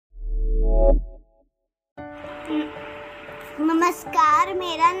नमस्कार,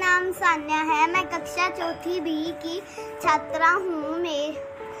 मेरा नाम सान्या है। मैं कक्षा चौथी बी की छात्रा हूँ।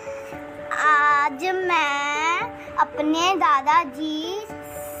 आज मैं अपने दादाजी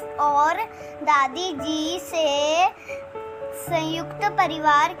और दादी जी से संयुक्त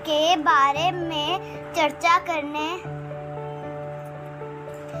परिवार के बारे में चर्चा करने।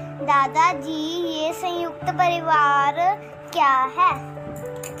 दादाजी, ये संयुक्त परिवार क्या है?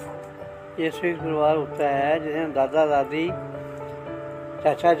 ये संयुक्त परिवार होता है जिसमें दादा दादी,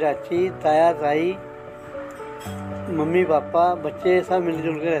 चाचा चाची, ताया ताई, मम्मी पापा, बच्चे सब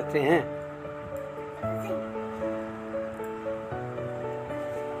मिलजुल के रहते हैं।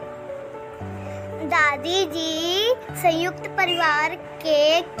 दादी जी, संयुक्त परिवार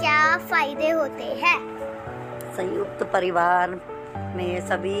के क्या फायदे होते हैं? संयुक्त परिवार में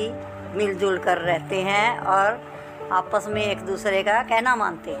सभी मिलजुल कर रहते हैं और आपस में एक दूसरे का कहना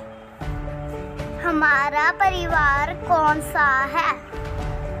मानते हैं। हमारा परिवार कौन सा है?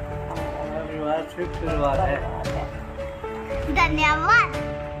 हमारा परिवार संयुक्त परिवार है। धन्यवाद।